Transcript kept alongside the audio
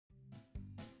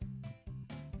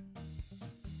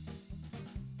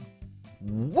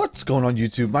What's going on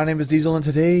YouTube? My name is Diesel and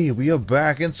today we are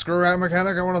back in Scrap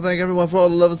Mechanic. I want to thank everyone for all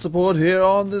the love and support here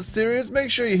on this series.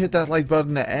 Make sure you hit that like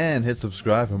button and hit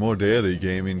subscribe for more daily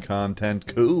gaming content.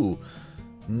 Cool.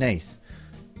 Nice.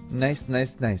 Nice.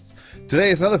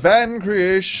 Today is another van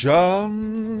creation.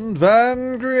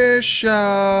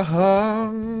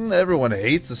 Everyone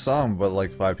hates the song, but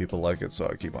like 5 people like it, so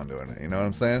I keep on doing it. You know what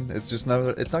I'm saying? It's just never.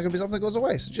 It's not gonna be something that goes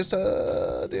away. So just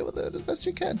deal with it as best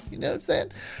you can. You know what I'm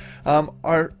saying?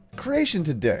 Our creation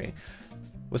today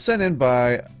was sent in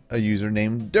by a user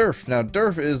named Durf. Now,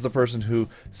 Durf is the person who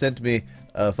sent me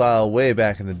a file way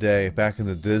back in the day, back in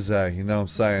the Dizzy. You know what I'm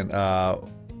saying?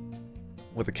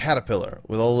 With a caterpillar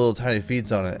with all the little tiny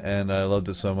feet on it, and I loved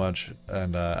it so much,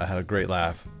 and I had a great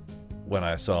laugh when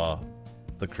I saw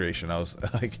the creation. I was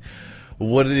like,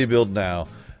 what did he build now?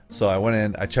 So I went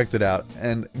in, I checked it out,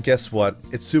 and guess what?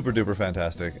 It's super duper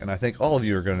fantastic, and I think all of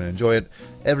you are going to enjoy it.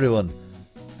 Everyone,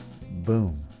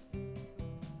 boom.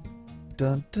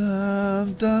 Dun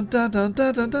dun dun dun dun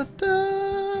dun dun dun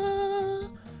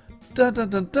dun dun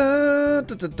dun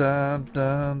dun dun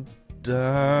dun dun.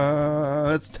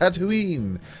 It's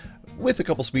Tatooine with a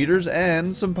couple speeders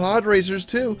and some pod racers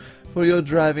too for your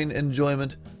driving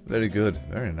enjoyment. Very good,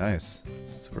 very nice,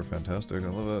 super fantastic. I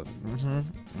love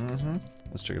it.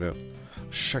 Let's check it out.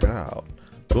 Check it out.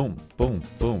 Boom, boom,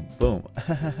 boom, boom.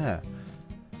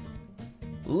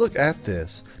 Look at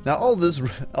this. Now all this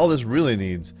really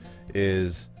needs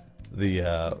is the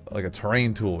like a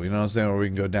terrain tool. You know what I'm saying? Where we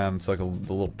can go down. It's like the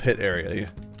little pit area.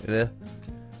 Yeah.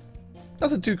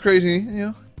 Nothing too crazy, you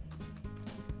know.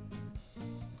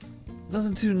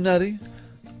 Nothing too nutty.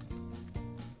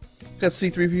 Got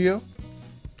C3PO.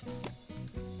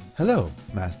 Hello,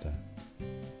 Master.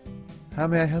 How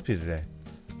may I help you today?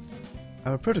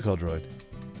 I'm a protocol droid.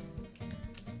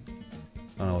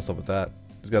 I don't know what's up with that.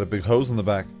 He's got a big hose in the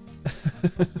back.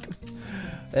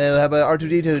 How about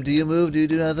R2-D2? Do you move? Do you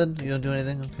do nothing? You don't do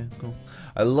anything? Okay, cool.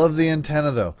 I love the antenna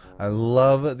though.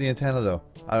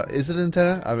 Is it an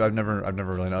antenna? I've never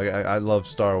really known. I love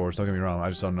Star Wars. Don't get me wrong. I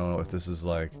just don't know if this is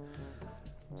like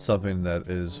something that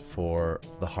is for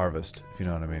the harvest. If you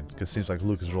know what I mean. Because it seems like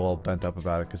Luke is all bent up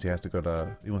about it because he wants to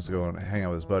go and hang out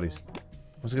with his buddies. He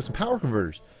wants to get some power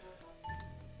converters.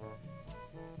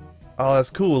 Oh, that's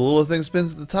cool. The little thing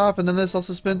spins at the top, and then this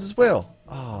also spins as well.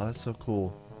 Oh, that's so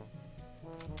cool.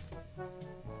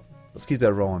 Let's keep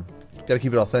that rolling. Gotta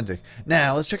keep it authentic.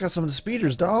 Now, let's check out some of the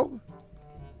speeders, dog.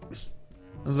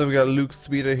 So we got Luke's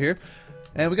speeder here.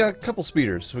 And we got a couple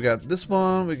speeders. We got this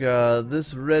one, we got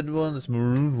this red one, this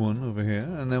maroon one over here.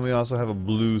 And then we also have a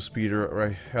blue speeder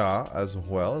right here as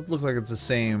well. It looks like it's the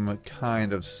same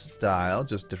kind of style,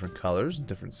 just different colors,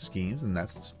 different schemes. And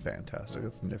that's fantastic.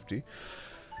 That's nifty.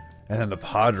 And then the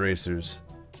pod racers.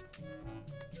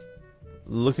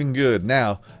 Looking good.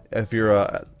 Now, if you're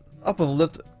up on the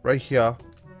lift right here,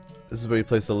 this is where you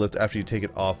place the lift after you take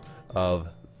it off of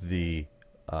the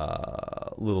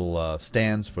little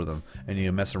stands for them, and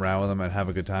you mess around with them and have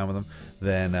a good time with them.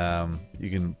 Then you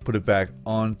can put it back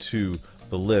onto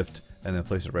the lift and then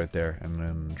place it right there and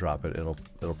then drop it. It'll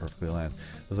perfectly land.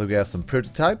 Looks like we got some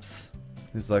prototypes.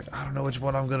 He's like, I don't know which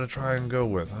one I'm gonna try and go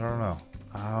with. I don't know.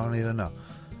 I don't even know.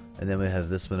 And then we have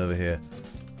this one over here.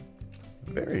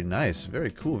 Very nice, very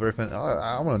cool, very fun.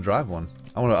 I want to drive one.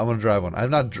 I want to drive one. I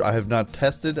have not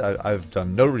tested. I've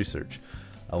done no research.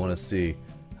 I want to see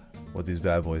what these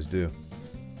bad boys do.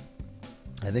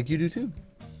 I think you do too.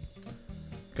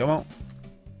 Come on.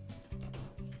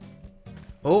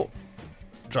 Oh,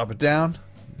 drop it down.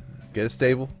 Get it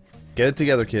stable. Get it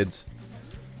together, kids.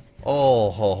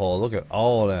 Oh, look at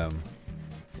all of them.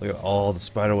 Look at all the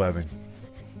spider webbing.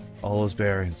 All those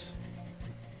bearings.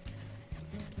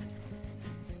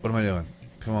 What am I doing?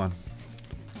 Come on.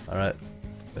 Alright.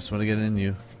 I just want to get in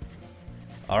you.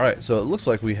 Alright, so it looks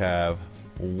like we have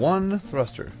one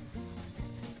thruster.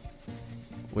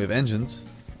 We have engines.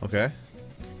 Okay.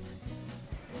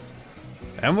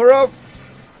 And we're up!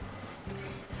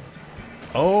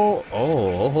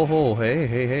 Oh,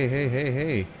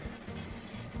 hey.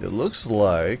 It looks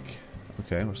like...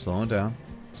 Okay, we're slowing down.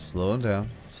 Slow it down.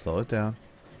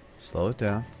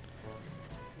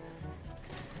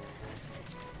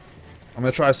 I'm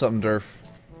gonna try something, Durf.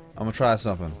 I'm gonna try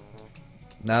something.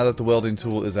 Now that the welding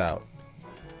tool is out.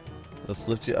 Let's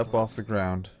lift you up off the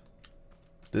ground.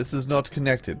 This is not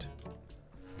connected.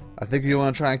 I think you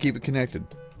want to try and keep it connected.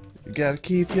 You gotta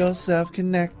keep yourself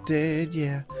connected,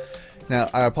 yeah. Now,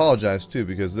 I apologize too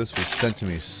because this was sent to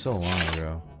me so long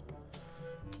ago.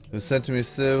 It was sent to me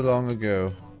so long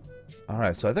ago.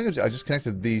 Alright, so I think I just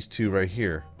connected these two right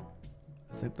here.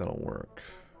 I think that'll work.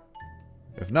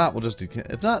 If not, we'll just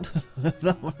if not, it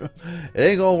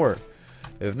ain't gonna work.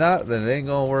 If not, then it ain't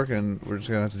gonna work, and we're just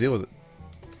gonna have to deal with it.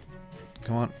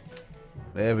 Come on.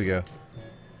 There we go.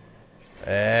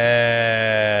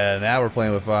 And now we're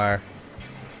playing with fire.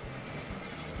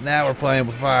 Now we're playing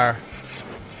with fire.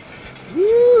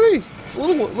 Woo! It's a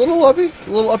little uppy,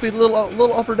 little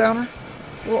upper downer,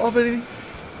 little uppity.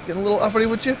 Getting a little uppity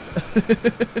with you.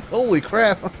 Holy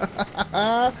crap!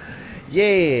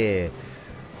 Yeah,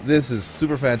 this is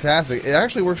super fantastic. It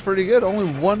actually works pretty good.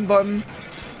 Only one button.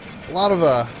 A lot of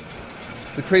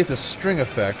to create the string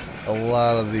effect. A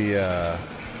lot of the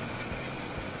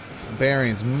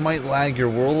bearings might lag your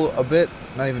whirl a bit.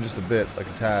 Not even just a bit, like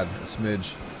a tad, a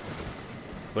smidge.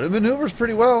 But it maneuvers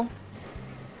pretty well.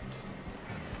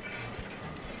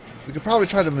 We could probably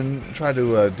try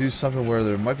to do something where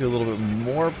there might be a little bit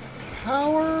more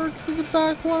power to the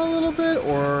back one a little bit,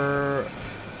 or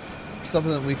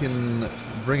something that we can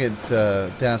bring it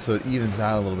down so it evens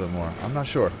out a little bit more. I'm not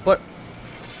sure, but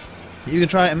you can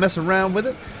try and mess around with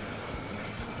it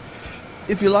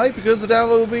if you like, because the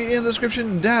download will be in the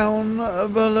description down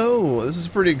below. This is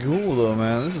pretty cool though,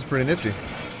 man. This is pretty nifty.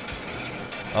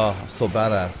 Oh, I'm so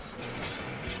badass.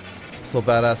 I'm so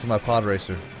badass in my pod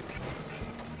racer.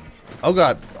 Oh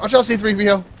god. Watch out,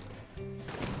 C3PO.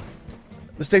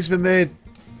 Mistakes been made.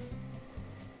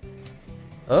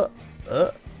 Come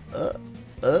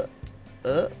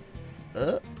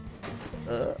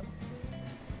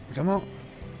on.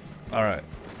 Alright.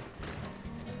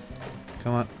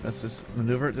 Come on. Let's just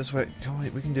maneuver it this way. Come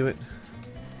on, we can do it.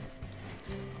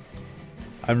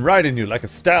 I'm riding you like a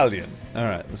stallion.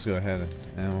 Alright, let's go ahead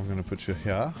and we're going to put you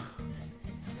here.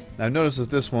 Now notice that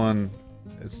this one,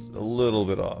 it's a little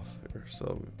bit off here.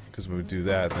 So, because when we do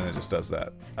that, then it just does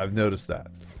that. I've noticed that.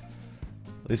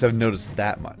 At least I've noticed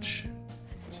that much.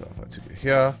 So if I took it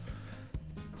here.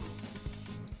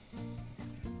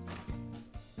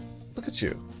 Look at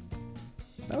you.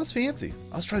 That was fancy.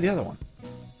 Let's try the other one.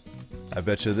 I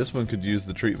bet you this one could use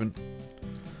the treatment.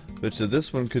 Bet you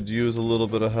this one could use a little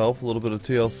bit of help, a little bit of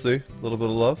TLC, a little bit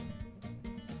of love.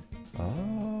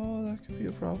 Oh, that could be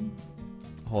a problem.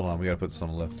 Hold on, we gotta put this on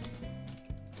the left.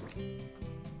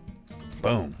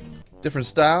 Boom. Different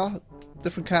style,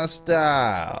 different kind of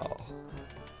style.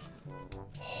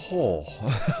 Oh,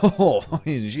 oh,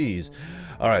 jeez.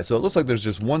 Alright, so it looks like there's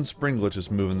just one spring glitch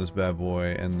just moving this bad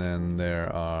boy, and then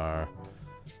there are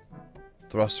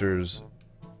thrusters.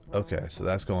 Okay, so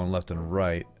that's going left and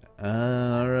right.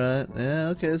 Alright, yeah,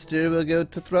 okay, steering will go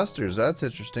to thrusters. That's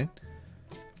interesting.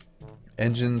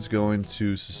 Engine's going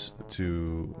to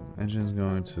engine's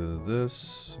going to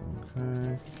this.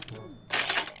 Okay.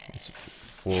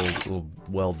 We'll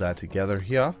weld that together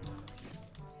here.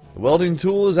 The welding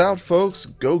tool is out, folks.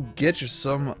 Go get you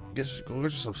some. Go get you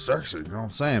some sexy. You know what I'm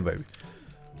saying, baby?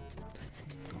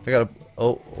 I gotta.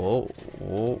 Oh.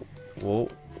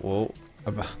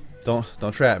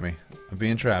 Don't trap me. I'm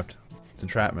being trapped. It's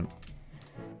entrapment.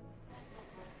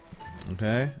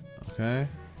 Okay.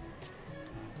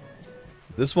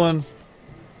 This one's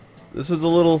a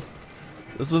little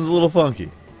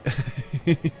funky.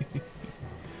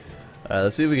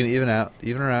 Let's see if we can even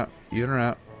her out.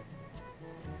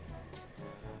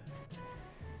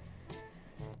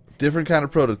 Different kind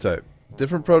of prototype.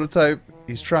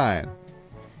 He's trying.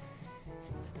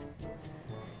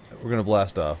 We're gonna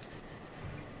blast off.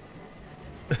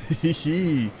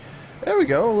 There we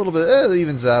go. A little bit. It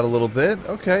evens out a little bit.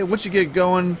 Okay. Once you get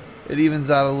going, it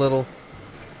evens out a little.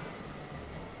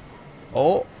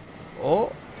 Oh.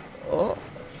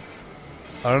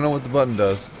 I don't know what the button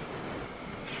does.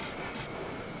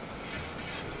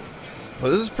 But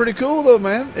this is pretty cool though,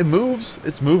 man. It moves.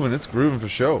 It's moving. It's grooving for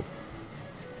show.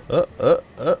 Let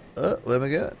me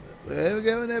go. There we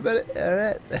go, there, buddy.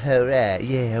 Alright,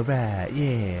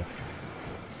 yeah.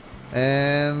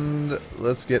 And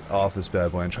let's get off this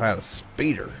bad boy and try out a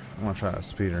speeder. I want to try out a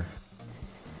speeder.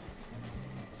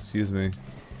 Excuse me.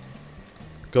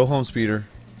 Go home, speeder.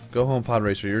 Go home, pod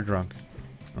racer. You're drunk.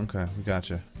 Okay, we got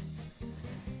you.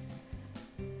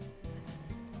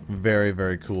 Very,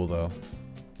 very cool, though.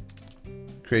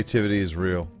 Creativity is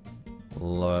real.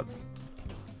 Love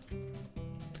it.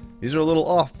 These are a little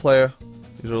off, player.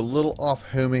 These are a little off,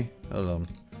 homie.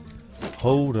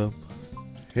 Hold up.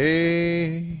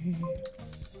 Hey.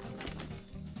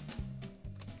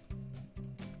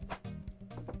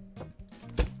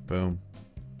 Boom.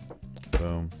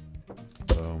 Boom.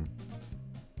 Boom.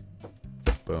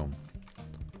 Boom.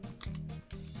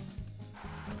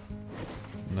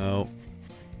 No.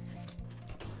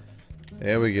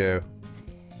 There we go.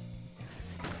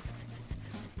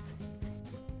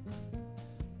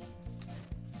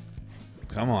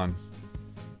 Come on.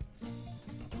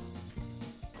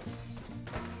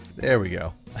 There we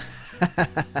go.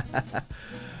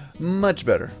 Much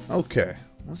better. Okay.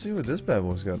 Let's see what this bad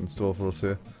boy's got in store for us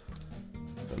here.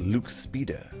 Luke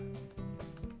Speeder.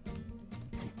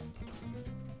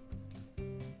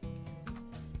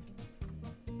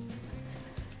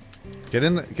 Get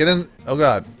in. Get in. Oh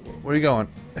God. Where are you going?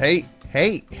 Hey.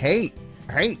 Hey. Hey.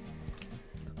 Hey.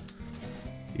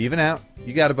 Even out.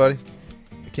 You got it, buddy.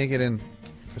 I can't get in.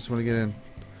 I just want to get in.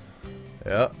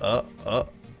 Yeah.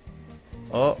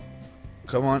 Oh.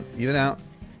 Come on. Even out.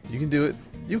 You can do it.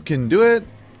 You can do it.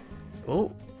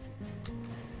 Oh.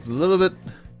 A little bit.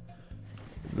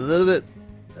 A little bit.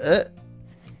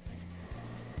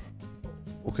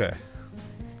 Okay.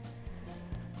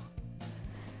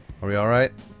 Are we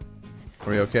alright? Are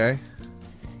we okay?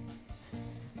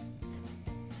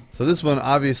 So this one,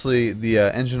 obviously, the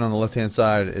engine on the left-hand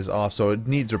side is off, so it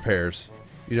needs repairs.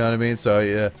 You know what I mean? So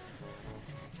yeah,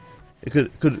 it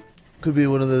could be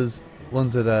one of those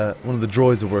ones that one of the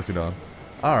droids are working on.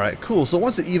 All right, cool. So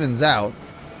once it evens out,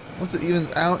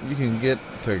 you can get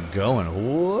to going.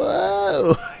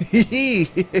 Whoa!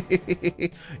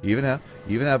 Even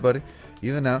out, buddy.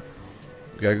 Even out.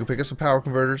 We gotta go pick up some power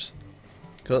converters.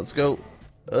 Okay, let's go.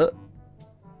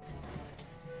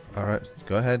 All right,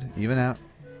 go ahead. Even out.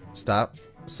 Stop.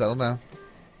 Settle down.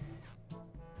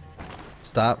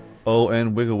 Stop. Oh,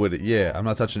 and wiggle with it. Yeah, I'm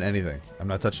not touching anything. I'm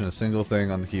not touching a single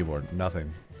thing on the keyboard.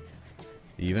 Nothing.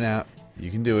 Even out. You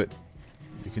can do it.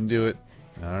 You can do it.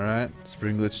 Alright.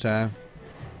 Spring glitch time.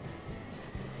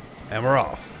 And we're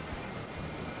off.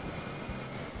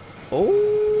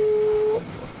 Oh!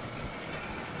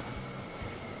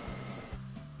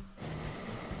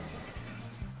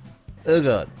 Oh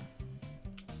God.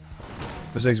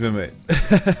 Mistake's been made.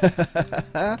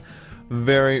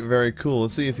 Very, very cool.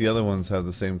 Let's see if the other ones have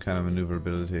the same kind of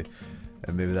maneuverability.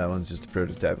 And maybe that one's just a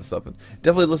prototype of something.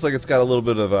 Definitely looks like it's got a little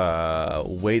bit of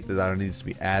weight that either needs to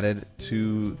be added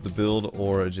to the build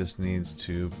or it just needs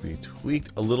to be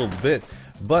tweaked a little bit.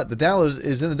 But the download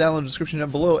is in the download description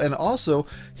down below. And also,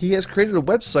 he has created a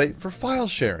website for file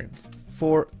sharing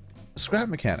for Scrap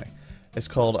Mechanic. It's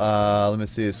called, let me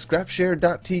see,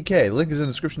 scrapshare.tk. Link is in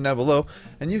the description down below.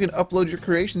 And you can upload your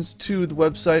creations to the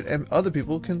website and other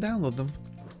people can download them.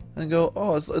 And go,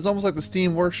 oh, it's almost like the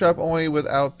Steam Workshop, only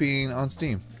without being on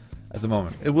Steam at the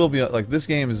moment. It will be, like, this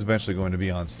game is eventually going to be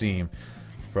on Steam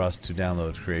for us to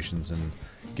download creations and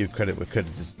give credit where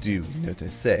credit is due. You know what I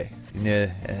say? You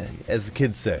know, as the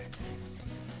kids say.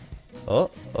 Oh.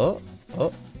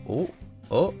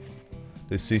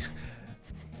 They see.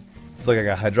 It's like I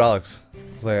got hydraulics.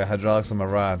 It's like I got hydraulics on my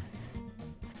rod.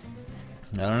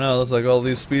 I don't know. Looks like all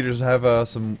these speeders have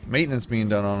some maintenance being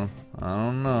done on them. I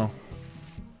don't know.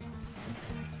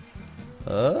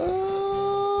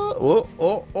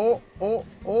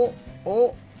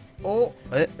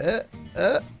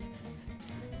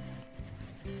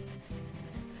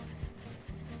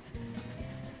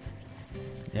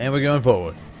 And we're going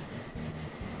forward.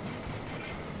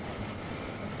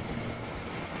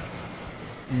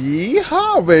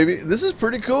 Yeehaw, baby! This is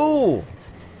pretty cool.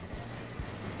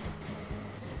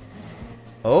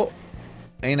 Oh,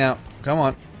 ain't out. Come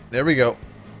on. There we go.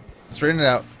 Straighten it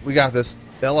out. We got this.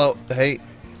 Hello. Hey.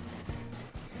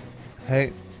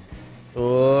 Hey.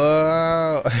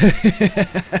 Whoa.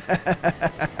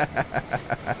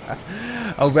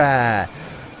 Alright.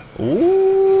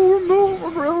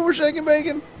 Ooh, we're shaking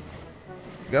bacon.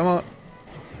 Come on.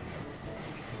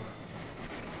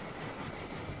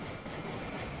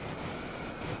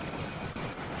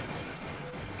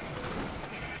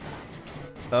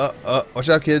 Watch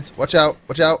out, kids. Watch out.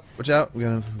 Watch out. Watch out. We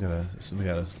gotta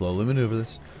slowly maneuver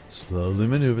this. Slowly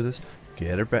maneuver this.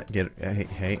 Get her back. Get her.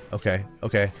 Hey. Okay.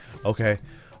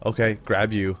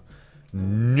 Grab you.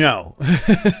 No.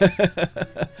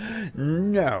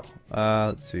 No.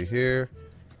 Let's see here.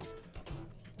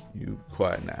 You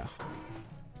quiet now.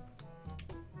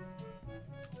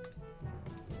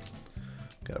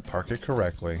 Gotta park it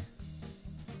correctly.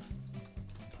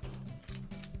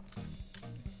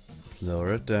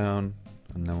 Lower it down,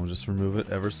 and then we'll just remove it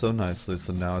ever so nicely,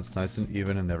 so now it's nice and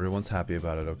even and everyone's happy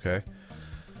about it, okay?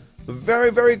 But very,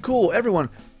 very cool. Everyone,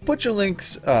 put your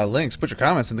put your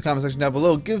comments in the comment section down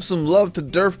below. Give some love to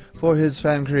Durf for his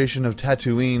fan creation of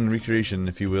Tatooine recreation,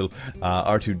 if you will.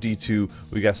 R2-D2,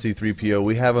 we got C-3PO,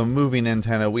 we have a moving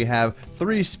antenna, we have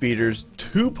 3 speeders,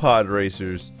 2 pod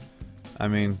racers. I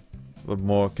mean, what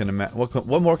more can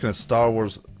a Star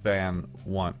Wars fan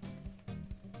want?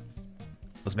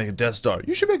 Let's make a Death Star.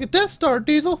 You should make a Death Star,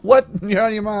 Diesel. What? You're out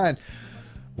of your mind.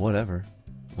 Whatever.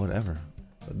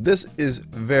 This is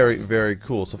very, very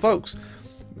cool. So, folks,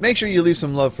 Make sure you leave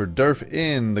some love for Durf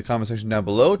in the comment section down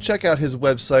below. Check out his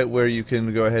website where you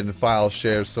can go ahead and file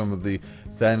share some of the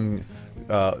fan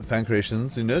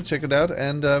creations. You know, check it out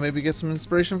and maybe get some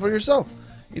inspiration for yourself.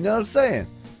 You know what I'm saying?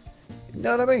 You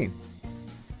know what I mean?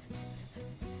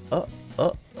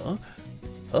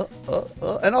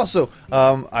 And also,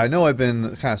 I know I've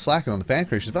been kind of slacking on the fan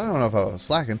creations, but I don't know if I was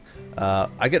slacking.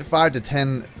 I get 5 to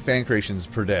 10 fan creations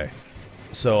per day.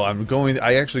 So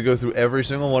I actually go through every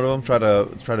single one of them, try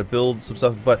to build some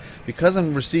stuff. But because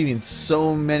I'm receiving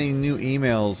so many new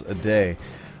emails a day,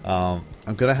 I'm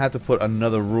gonna have to put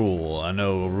another rule. I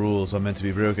know rules are meant to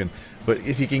be broken, but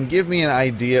if you can give me an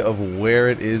idea of where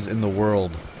it is in the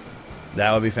world,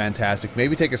 that would be fantastic.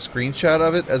 Maybe take a screenshot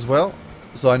of it as well,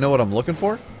 so I know what I'm looking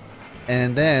for,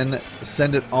 and then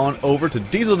send it on over to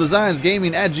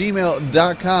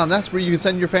DieselDesignsGaming@gmail.com. That's where you can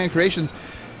send your fan creations.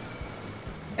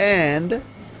 And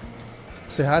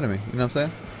say hi to me. You know what I'm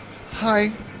saying?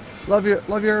 Hi, love your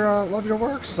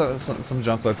work. Some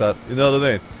junk like that. You know what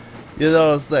I mean? You know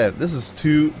what I'm saying? This is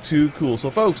too cool.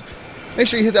 So, folks, make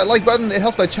sure you hit that like button. It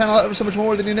helps my channel out so much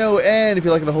more than you know. And if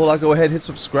you like it a whole lot, go ahead, hit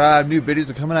subscribe. New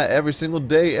videos are coming out every single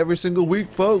day, every single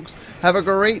week, folks. Have a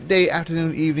great day,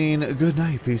 afternoon, evening. Good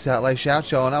night. Peace out, like,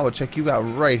 shout, y'all. And I will check you out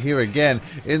right here again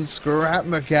in Scrap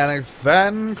Mechanic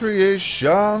Fan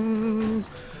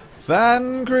Creations.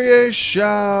 Fan creations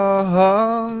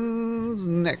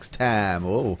next time.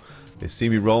 Oh, they see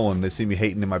me rolling. They see me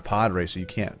hating in my pod racer. You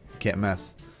can't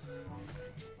mess.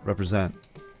 Represent.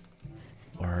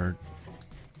 Word.